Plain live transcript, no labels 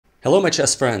Hello my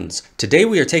chess friends! Today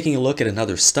we are taking a look at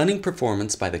another stunning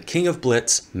performance by the King of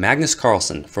Blitz, Magnus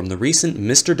Carlsen, from the recent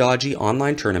Mr. Dodgy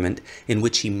online tournament in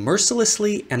which he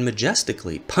mercilessly and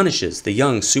majestically punishes the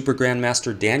young Super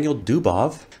Grandmaster Daniel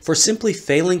Dubov for simply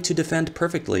failing to defend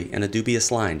perfectly in a dubious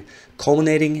line,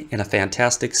 culminating in a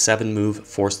fantastic 7-move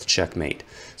forced checkmate.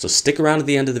 So stick around to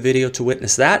the end of the video to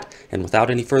witness that, and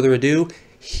without any further ado,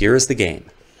 here is the game.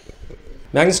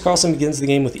 Magnus Carlsen begins the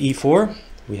game with e4.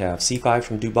 We have c5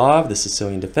 from Dubov, the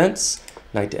Sicilian defense,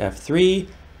 knight to f3,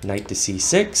 knight to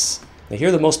c6. Now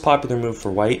here the most popular move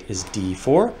for white is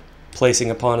d4, placing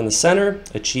a pawn in the center,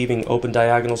 achieving open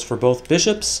diagonals for both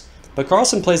bishops. But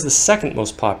Carlsen plays the second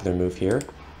most popular move here,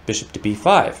 bishop to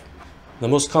b5. The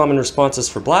most common responses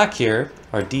for black here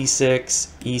are d6,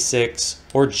 e6,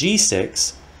 or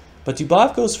g6, but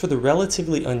Dubov goes for the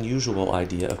relatively unusual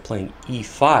idea of playing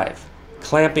e5.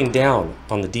 Clamping down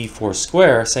on the d4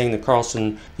 square, saying to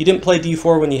Carlsen, you didn't play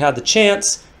d4 when you had the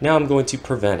chance, now I'm going to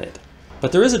prevent it.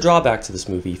 But there is a drawback to this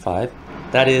move e5.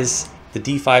 That is, the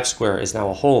d5 square is now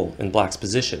a hole in black's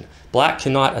position. Black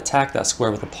cannot attack that square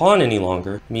with a pawn any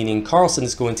longer, meaning Carlsen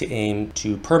is going to aim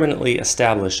to permanently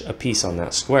establish a piece on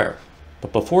that square.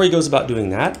 But before he goes about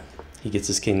doing that, he gets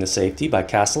his king to safety by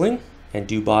castling, and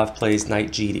Dubov plays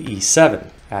knight g to e7.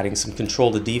 Adding some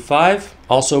control to d5,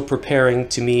 also preparing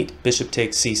to meet bishop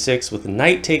takes c6 with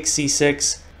knight takes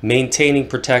c6, maintaining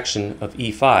protection of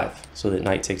e5 so that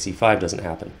knight takes e5 doesn't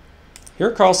happen.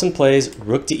 Here Carlsen plays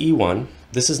rook to e1.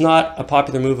 This is not a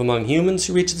popular move among humans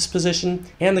who reach this position,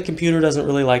 and the computer doesn't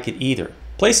really like it either.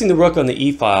 Placing the rook on the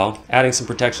e-file, adding some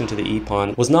protection to the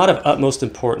e-pawn, was not of utmost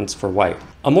importance for white.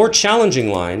 A more challenging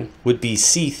line would be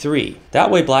c3. That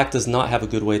way black does not have a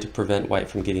good way to prevent white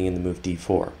from getting in the move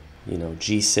d4. You know,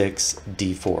 g6,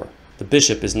 d4. The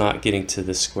bishop is not getting to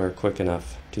this square quick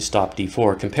enough to stop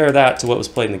d4. Compare that to what was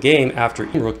played in the game after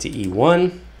rook to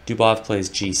e1. Dubov plays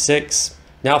g6.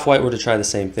 Now if white were to try the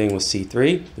same thing with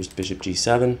c3, there's bishop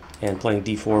g7, and playing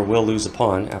d4 will lose a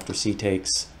pawn after c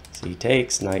takes, knight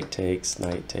takes,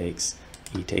 knight takes,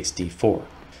 e takes d4.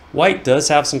 White does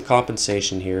have some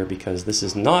compensation here because this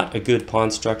is not a good pawn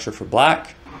structure for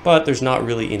black, but there's not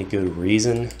really any good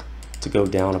reason to go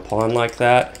down a pawn like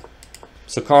that.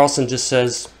 So Carlsen just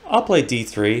says, I'll play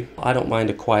d3. I don't mind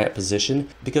a quiet position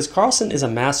because Carlsen is a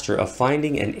master of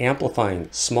finding and amplifying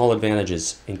small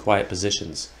advantages in quiet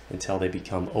positions until they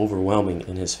become overwhelming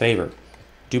in his favor.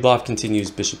 Dubov continues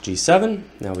bishop g7.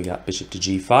 Now we got bishop to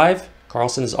g5.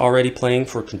 Carlsen is already playing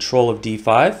for control of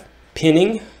d5,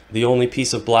 pinning the only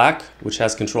piece of black which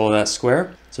has control of that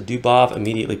square. So Dubov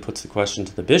immediately puts the question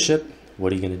to the bishop,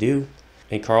 what are you going to do?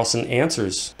 And Carlsen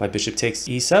answers by bishop takes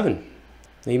e7.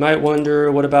 Now you might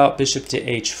wonder, what about bishop to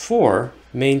h4,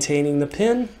 maintaining the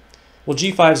pin? Well,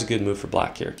 g5 is a good move for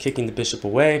black here, kicking the bishop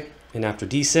away. And after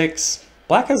d6,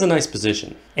 black has a nice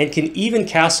position and can even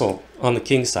castle on the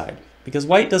king side because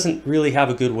white doesn't really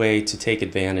have a good way to take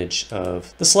advantage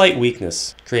of the slight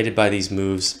weakness created by these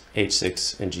moves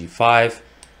h6 and g5.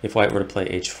 If white were to play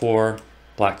h4,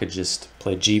 black could just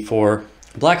play g4.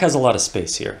 Black has a lot of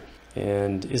space here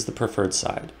and is the preferred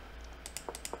side.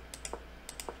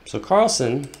 So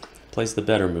Carlsen plays the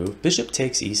better move, bishop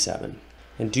takes e7,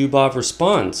 and Dubov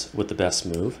responds with the best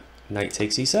move, knight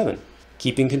takes e7,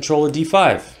 keeping control of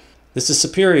d5. This is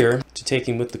superior to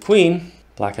taking with the queen.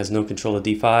 Black has no control of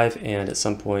d5, and at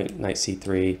some point knight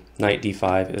c3, knight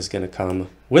d5 is going to come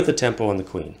with the tempo on the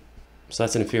queen. So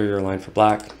that's an inferior line for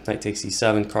black. Knight takes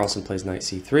e7, Carlsen plays knight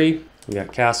c3, we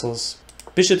got castles,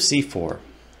 bishop c4.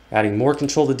 Adding more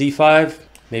control to d5,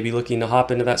 maybe looking to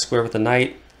hop into that square with a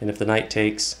knight, and if the knight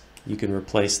takes, you can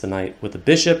replace the knight with a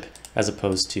bishop as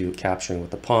opposed to capturing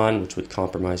with a pawn, which would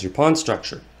compromise your pawn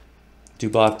structure.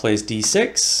 Dubov plays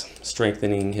d6,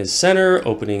 strengthening his center,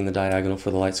 opening the diagonal for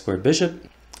the light squared bishop.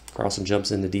 Carlsen jumps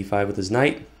into d5 with his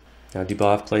knight. Now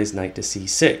Dubov plays knight to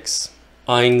c6.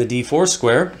 Eyeing the d4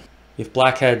 square, if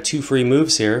black had two free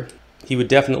moves here, he would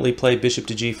definitely play bishop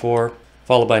to g4,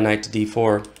 followed by knight to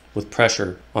d4, with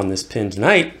pressure on this pinned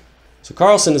knight. So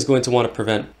Carlsen is going to want to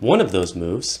prevent one of those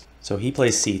moves, so he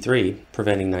plays c3,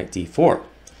 preventing knight d4.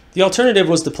 The alternative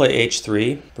was to play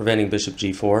h3, preventing bishop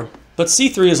g4, but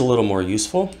c3 is a little more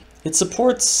useful. It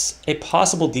supports a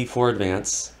possible d4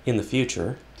 advance in the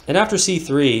future, and after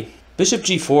c3, bishop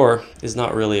g4 is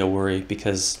not really a worry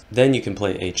because then you can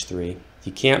play h3.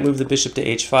 You can't move the bishop to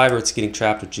h5 or it's getting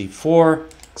trapped with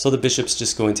g4, so the bishop's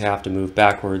just going to have to move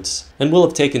backwards and will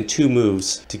have taken 2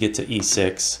 moves to get to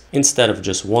e6 instead of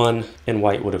just 1, and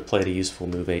white would have played a useful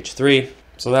move h3.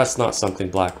 So that's not something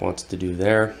black wants to do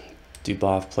there.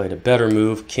 Dubov played a better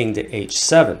move, king to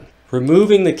h7,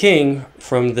 removing the king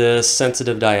from the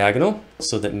sensitive diagonal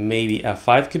so that maybe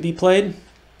f5 could be played.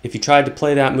 If you tried to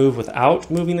play that move without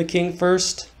moving the king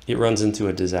first, it runs into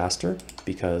a disaster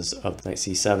because of knight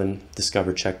c7,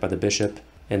 discovered check by the bishop,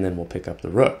 and then we'll pick up the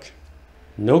rook.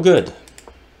 No good.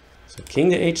 So king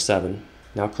to h7.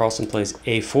 Now Carlsen plays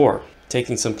a4,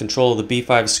 taking some control of the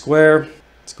b5 square.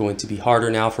 It's going to be harder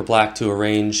now for black to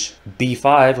arrange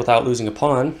b5 without losing a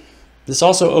pawn. This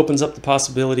also opens up the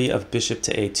possibility of bishop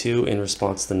to a2 in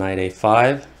response to knight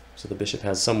a5. So the bishop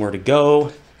has somewhere to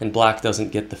go, and black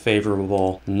doesn't get the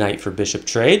favorable knight for bishop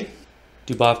trade.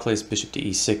 Dubov plays bishop to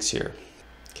e6 here,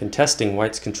 contesting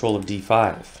white's control of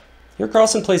d5. Here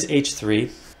Carlsen plays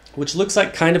h3, which looks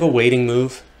like kind of a waiting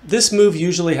move. This move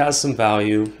usually has some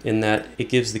value in that it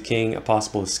gives the king a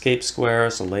possible escape square,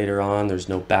 so later on there's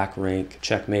no back rank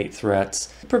checkmate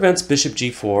threats. It prevents bishop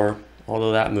g4,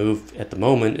 although that move at the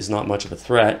moment is not much of a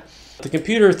threat. The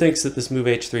computer thinks that this move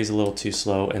h3 is a little too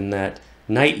slow and that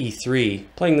knight e3,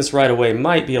 playing this right away,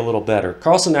 might be a little better.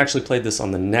 Carlsen actually played this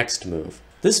on the next move.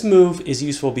 This move is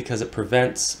useful because it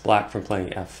prevents black from playing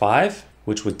f5,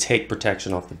 which would take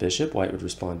protection off the bishop. White would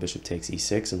respond bishop takes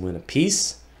e6 and win a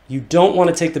piece. You don't want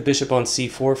to take the bishop on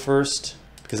c4 first,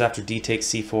 because after d takes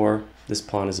c4, this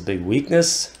pawn is a big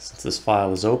weakness since this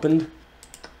file is opened.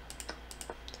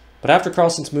 But after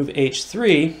Carlsen's move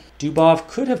h3, Dubov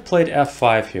could have played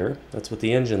f5 here. That's what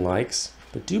the engine likes.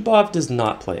 But Dubov does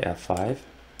not play f5.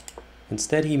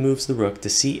 Instead, he moves the rook to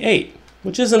c8,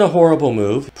 which isn't a horrible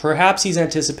move. Perhaps he's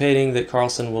anticipating that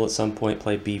Carlsen will at some point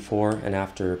play b4, and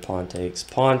after pawn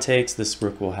takes, this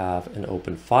rook will have an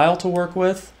open file to work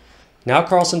with. Now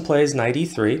Carlsen plays knight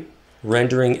e3,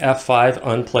 rendering f5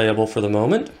 unplayable for the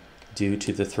moment due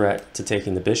to the threat to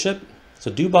taking the bishop.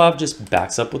 So Dubov just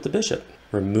backs up with the bishop,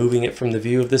 removing it from the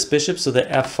view of this bishop so that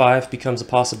f5 becomes a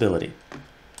possibility.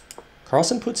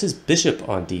 Carlsen puts his bishop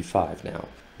on d5 now.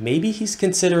 Maybe he's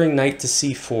considering knight to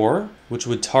c4, which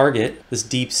would target this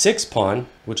deep 6 pawn,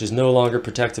 which is no longer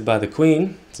protected by the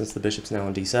queen, since the bishop's now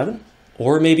on d7.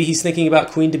 Or maybe he's thinking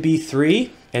about queen to b3,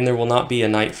 and there will not be a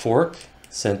knight fork,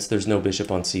 since there's no bishop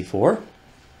on c4.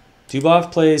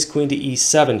 Dubov plays queen to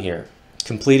e7 here,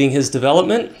 completing his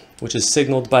development, which is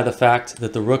signaled by the fact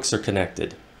that the rooks are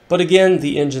connected. But again,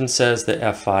 the engine says that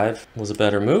f5 was a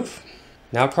better move.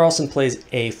 Now Carlsen plays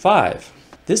a5.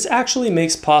 This actually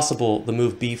makes possible the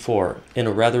move b4 in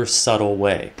a rather subtle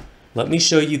way. Let me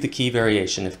show you the key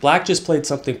variation. If black just played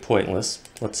something pointless,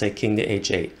 let's say king to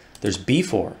h8, there's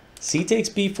b4. C takes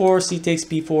b4, c takes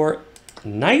b4,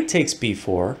 knight takes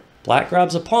b4, black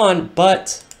grabs a pawn,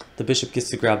 but the bishop gets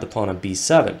to grab the pawn on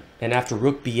b7. And after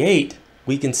rook b8,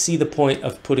 we can see the point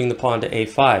of putting the pawn to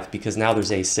a5 because now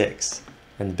there's a6.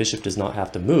 And the bishop does not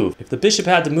have to move. If the bishop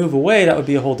had to move away, that would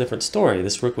be a whole different story.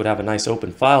 This rook would have a nice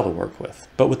open file to work with.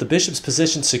 But with the bishop's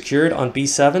position secured on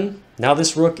b7, now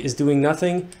this rook is doing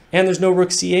nothing, and there's no rook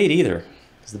c8 either,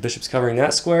 because the bishop's covering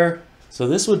that square. So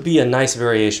this would be a nice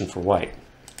variation for white.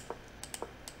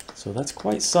 So that's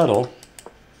quite subtle.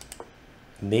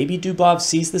 Maybe Dubov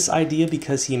sees this idea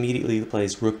because he immediately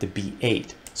plays rook to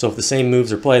b8. So if the same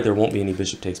moves are played, there won't be any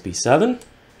bishop takes b7.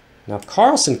 Now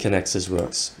Carlsen connects his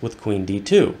rooks with queen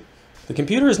d2. The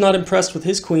computer is not impressed with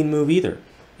his queen move either.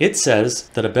 It says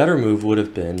that a better move would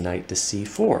have been knight to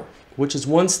c4, which is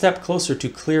one step closer to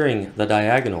clearing the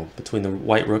diagonal between the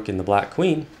white rook and the black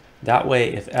queen. That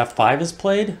way, if f5 is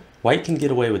played, white can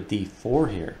get away with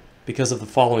d4 here because of the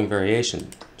following variation.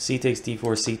 C takes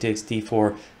d4, c takes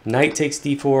d4, knight takes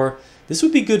d4. This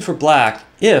would be good for black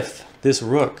if this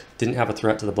rook didn't have a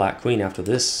threat to the black queen after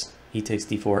this. E takes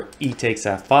d4, e takes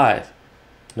f5.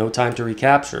 No time to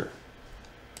recapture.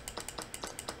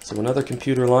 So another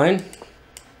computer line.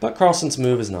 But Carlsen's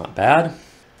move is not bad.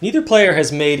 Neither player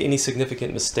has made any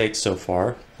significant mistakes so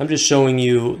far. I'm just showing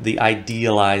you the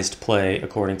idealized play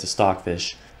according to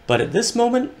Stockfish. But at this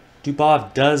moment,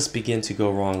 Dubov does begin to go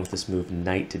wrong with this move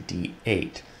knight to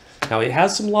d8. Now it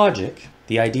has some logic.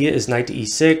 The idea is knight to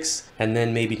e6 and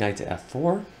then maybe knight to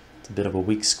f4. It's a bit of a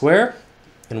weak square.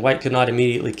 And white could not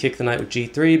immediately kick the knight with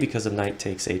g3 because of knight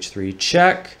takes h3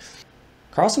 check.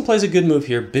 Carlsen plays a good move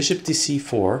here, bishop to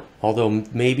c4, although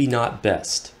maybe not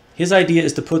best. His idea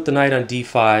is to put the knight on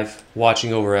d5,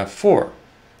 watching over f4.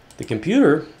 The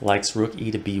computer likes rook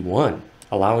e to b1,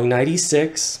 allowing knight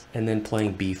e6, and then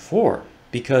playing b4.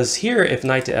 Because here, if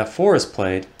knight to f4 is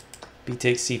played, b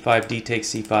takes c5, d takes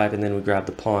c5, and then we grab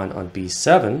the pawn on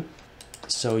b7.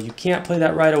 So you can't play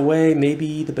that right away.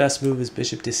 Maybe the best move is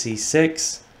bishop to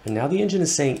c6. And now the engine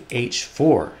is saying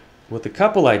h4 with a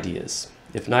couple ideas.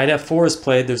 If knight f4 is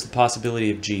played, there's the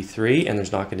possibility of g3, and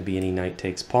there's not going to be any knight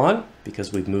takes pawn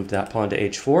because we've moved that pawn to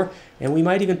h4. And we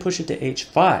might even push it to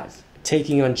h5.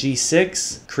 Taking on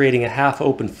g6, creating a half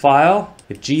open file.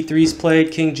 If g3 is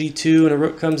played, king g2, and a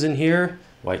rook comes in here,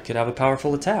 white could have a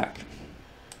powerful attack.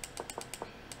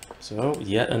 So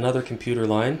yet another computer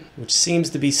line, which seems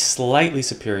to be slightly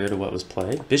superior to what was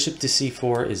played. Bishop to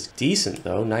c4 is decent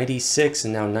though, knight e6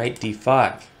 and now knight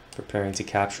d5. Preparing to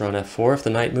capture on f4 if the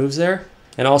knight moves there.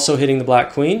 And also hitting the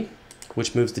black queen,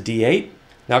 which moves to d8.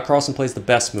 Now Carlsen plays the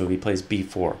best move, he plays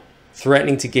b4.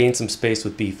 Threatening to gain some space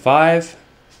with b5.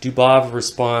 Dubov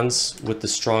responds with the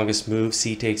strongest move,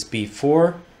 c takes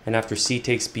b4. And after c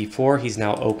takes b4, he's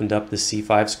now opened up the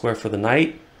c5 square for the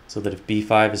knight, so that if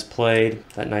b5 is played,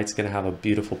 that knight's going to have a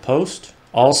beautiful post.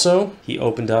 Also, he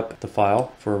opened up the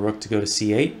file for a rook to go to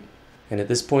c8. And at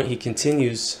this point, he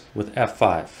continues with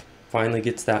f5. Finally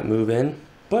gets that move in,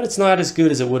 but it's not as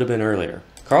good as it would have been earlier.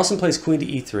 Carlsen plays queen to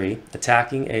e3,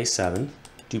 attacking a7.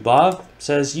 Dubov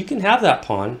says, you can have that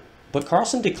pawn, but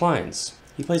Carlsen declines.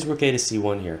 He plays rook a to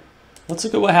c1 here. Let's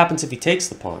look at what happens if he takes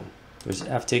the pawn. There's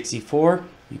f takes e4.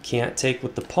 You can't take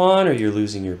with the pawn or you're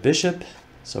losing your bishop.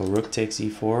 So rook takes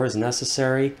e4 is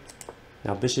necessary.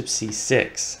 Now bishop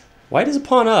c6. White is a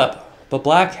pawn up, but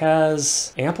black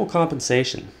has ample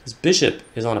compensation. His bishop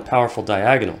is on a powerful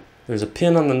diagonal. There's a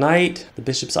pin on the knight, the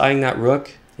bishop's eyeing that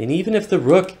rook, and even if the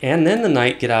rook and then the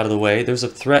knight get out of the way, there's a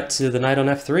threat to the knight on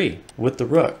f3 with the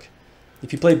rook.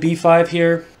 If you play b5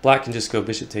 here, black can just go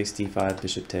bishop takes d5,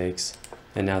 bishop takes,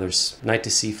 and now there's knight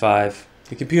to c5.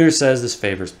 The computer says this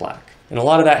favors black. And a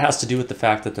lot of that has to do with the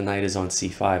fact that the knight is on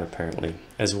c5 apparently,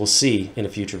 as we'll see in a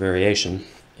future variation.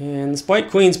 And this white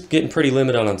queen's getting pretty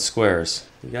limited on squares.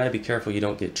 You gotta be careful you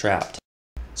don't get trapped.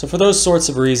 So for those sorts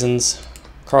of reasons,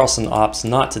 Carlsen opts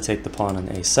not to take the pawn on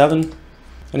a7,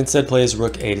 and instead plays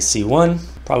rook a to c1,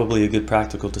 probably a good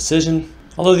practical decision.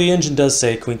 Although the engine does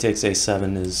say queen takes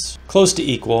a7 is close to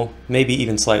equal, maybe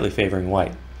even slightly favoring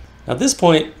white. Now at this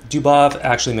point, Dubov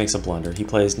actually makes a blunder. He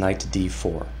plays knight to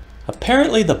d4.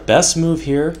 Apparently the best move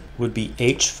here would be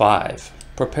h5,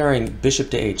 preparing bishop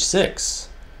to h6,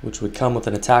 which would come with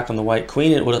an attack on the white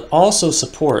queen. It would also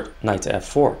support knight to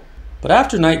f4. But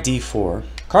after knight d4,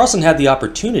 Carlsen had the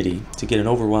opportunity to get an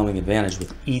overwhelming advantage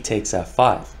with e takes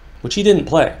f5, which he didn't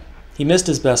play. He missed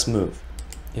his best move.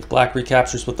 If black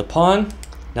recaptures with the pawn,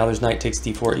 now there's knight takes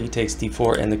d4, e takes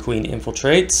d4, and the queen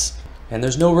infiltrates. And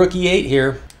there's no rook e8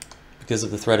 here because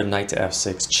of the threat of knight to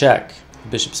f6 check. The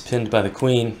bishop's pinned by the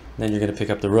queen, then you're going to pick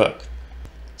up the rook.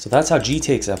 So that's how g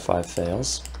takes f5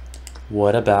 fails.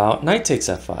 What about knight takes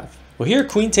f5? Well, here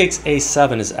queen takes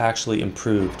a7 is actually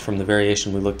improved from the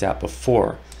variation we looked at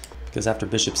before, because after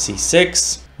bishop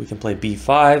c6, we can play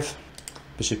b5,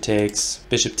 bishop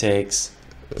takes,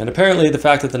 and apparently the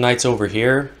fact that the knight's over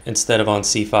here instead of on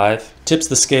c5 tips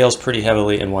the scales pretty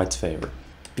heavily in white's favor.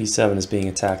 b7 is being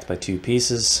attacked by two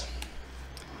pieces.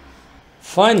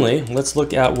 Finally, let's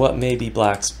look at what may be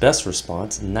black's best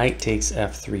response. Knight takes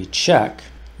f3 check.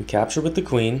 We capture with the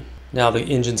queen. Now the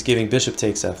engine's giving bishop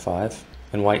takes f5,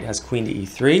 and white has queen to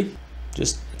e3,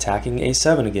 just attacking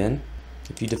a7 again.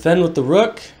 If you defend with the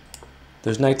rook,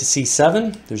 there's knight to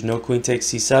c7. There's no queen takes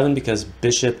c7 because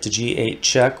bishop to g8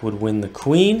 check would win the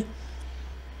queen.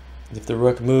 If the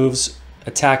rook moves,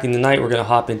 attacking the knight, we're going to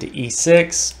hop into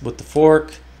e6 with the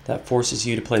fork. That forces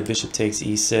you to play bishop takes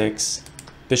e6.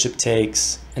 Bishop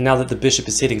takes, and now that the bishop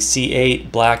is hitting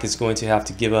c8, black is going to have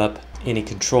to give up any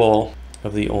control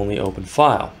of the only open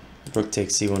file. Rook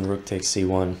takes c1, rook takes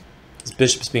c1. This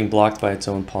bishop's being blocked by its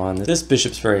own pawn. This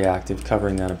bishop's very active,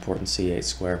 covering that important c8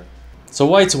 square. So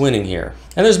white's winning here.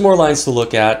 And there's more lines to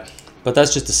look at, but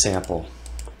that's just a sample.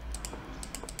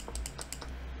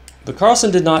 But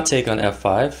Carlsen did not take on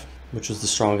f5, which was the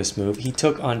strongest move. He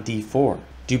took on d4.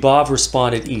 Dubov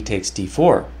responded e takes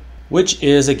d4. Which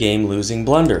is a game-losing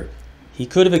blunder. He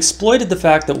could have exploited the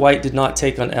fact that white did not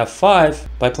take on f5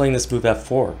 by playing this move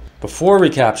f4 before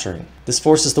recapturing. This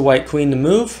forces the white queen to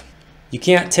move. You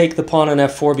can't take the pawn on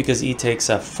f4 because e takes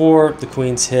f4, the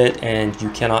queen's hit, and you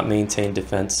cannot maintain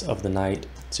defense of the knight,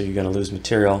 so you're going to lose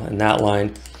material in that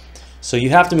line. So you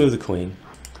have to move the queen,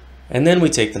 and then we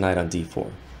take the knight on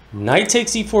d4. Knight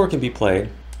takes e4 can be played,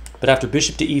 but after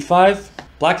bishop to e5,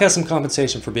 black has some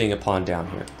compensation for being a pawn down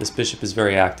here. This bishop is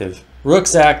very active.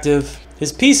 Rook's active.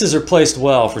 His pieces are placed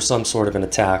well for some sort of an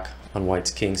attack on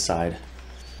white's king side.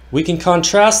 We can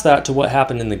contrast that to what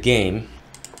happened in the game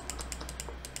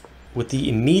with the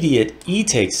immediate e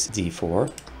takes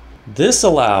d4. This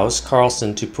allows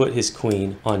Carlsen to put his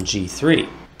queen on g3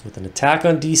 with an attack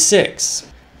on d6.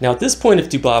 Now at this point, if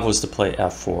Dubov was to play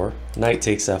f4, knight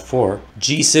takes f4,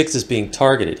 g6 is being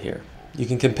targeted here. You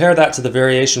can compare that to the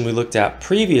variation we looked at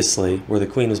previously where the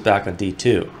queen was back on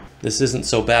d2. This isn't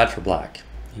so bad for black.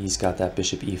 He's got that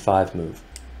bishop e5 move.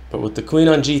 But with the queen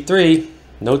on g3,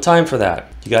 No time for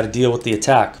that. You got to deal with the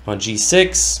attack on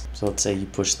g6. So let's say you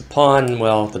push the pawn.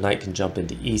 Well, the knight can jump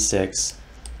into e6.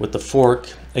 With the fork,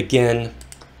 again,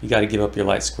 you got to give up your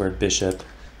light squared bishop.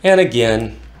 And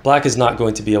again, black is not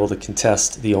going to be able to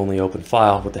contest the only open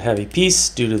file with the heavy piece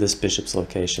due to this bishop's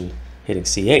location hitting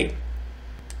c8.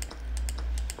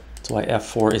 That's why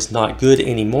f4 is not good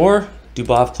anymore.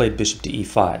 Dubov played bishop to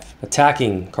e5,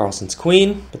 attacking Carlsen's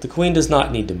queen, but the queen does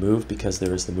not need to move because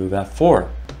there is the move f4.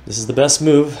 This is the best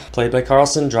move played by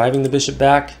Carlsen, driving the bishop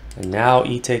back, and now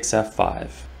e takes f5.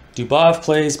 Dubov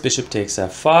plays bishop takes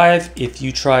f5. If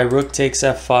you try rook takes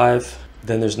f5,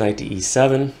 then there's knight to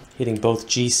e7, hitting both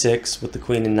g6 with the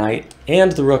queen and knight,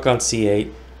 and the rook on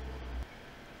c8.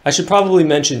 I should probably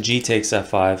mention g takes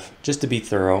f5, just to be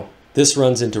thorough. This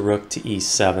runs into rook to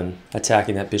e7,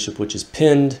 attacking that bishop which is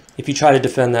pinned. If you try to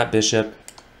defend that bishop,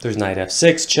 there's knight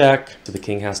f6 check, so the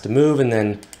king has to move, and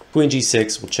then queen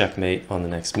g6 will checkmate on the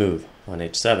next move on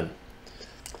h7.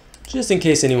 Just in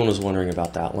case anyone was wondering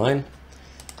about that line.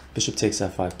 Bishop takes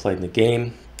f5 played in the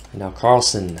game, and now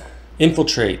Carlsen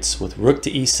infiltrates with rook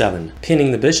to e7,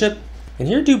 pinning the bishop. And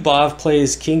here Dubov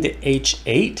plays king to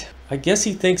h8. I guess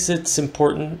he thinks it's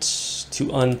important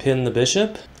to unpin the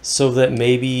bishop so that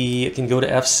maybe it can go to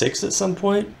f6 at some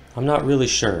point. I'm not really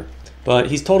sure,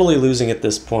 but he's totally losing at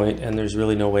this point, and there's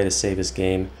really no way to save his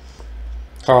game.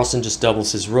 Carlsen just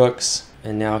doubles his rooks,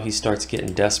 and now he starts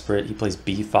getting desperate. He plays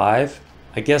b5,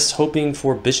 I guess hoping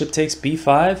for bishop takes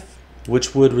b5,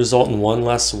 which would result in one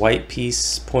less white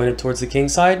piece pointed towards the king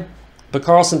side. But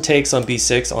Carlsen takes on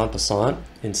b6 en passant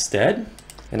instead,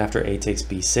 and after a takes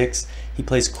b6, he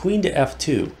plays queen to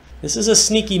f2. This is a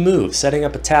sneaky move, setting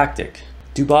up a tactic.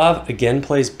 Dubov again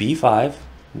plays b5.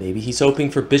 Maybe he's hoping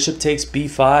for bishop takes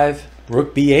b5,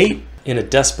 rook b8 in a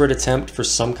desperate attempt for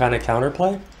some kind of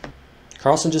counterplay.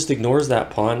 Carlsen just ignores that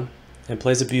pawn and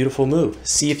plays a beautiful move.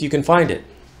 See if you can find it.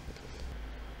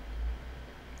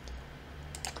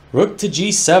 Rook to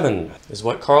g7 is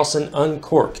what Carlsen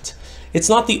uncorked. It's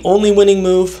not the only winning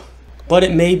move, but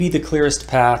it may be the clearest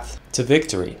path to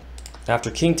victory. After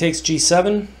king takes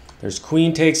g7, there's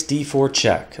queen takes d4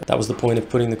 check. That was the point of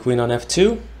putting the queen on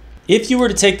f2. If you were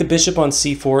to take the bishop on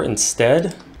c4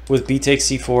 instead, with b takes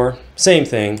c4, same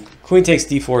thing. Queen takes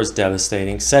d4 is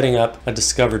devastating, setting up a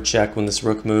discovered check when this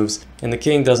rook moves, and the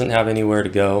king doesn't have anywhere to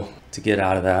go to get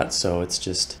out of that, so it's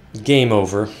just game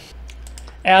over.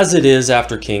 As it is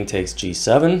after king takes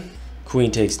g7,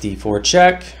 queen takes d4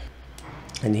 check,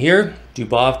 and here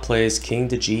Dubov plays king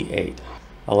to g8,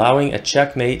 allowing a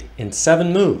checkmate in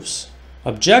 7 moves.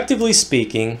 Objectively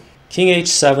speaking, king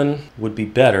h7 would be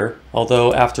better,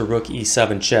 although after rook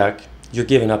e7 check, you're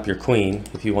giving up your queen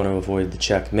if you want to avoid the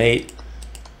checkmate.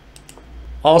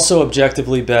 Also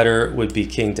objectively better would be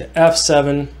king to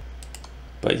f7,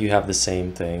 but you have the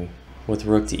same thing with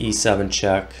rook to e7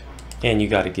 check, and you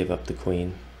got to give up the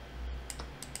queen.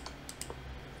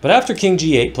 But after king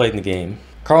g8 played in the game,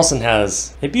 Carlsen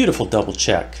has a beautiful double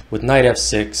check with knight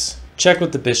f6, check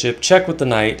with the bishop, check with the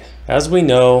knight. As we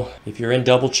know, if you're in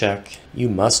double check, you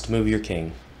must move your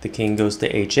king. The king goes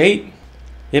to h8.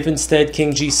 If instead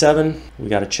king g7, we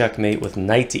got a checkmate with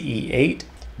knight to e8,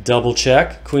 double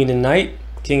check, queen and knight,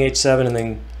 king h7, and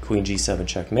then queen g7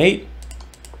 checkmate.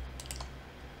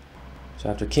 So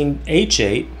after king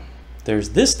h8, there's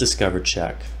this discovered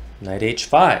check, knight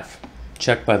h5,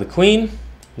 check by the queen.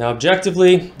 Now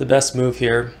objectively, the best move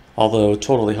here, although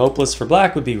totally hopeless for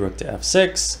black, would be rook to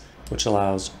f6, which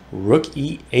allows rook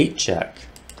e8 check.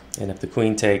 And if the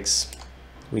queen takes,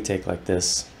 we take like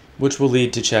this, which will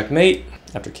lead to checkmate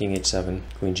after king h7,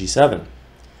 queen g7.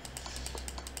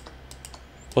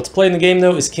 What's played in the game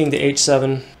though is king to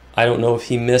h7. I don't know if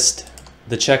he missed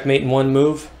the checkmate in one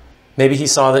move. Maybe he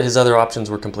saw that his other options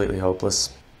were completely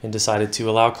hopeless and decided to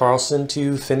allow Carlsen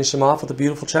to finish him off with a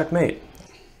beautiful checkmate.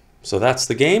 So that's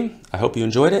the game. I hope you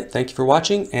enjoyed it. Thank you for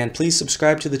watching, and please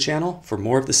subscribe to the channel for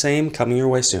more of the same coming your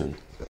way soon.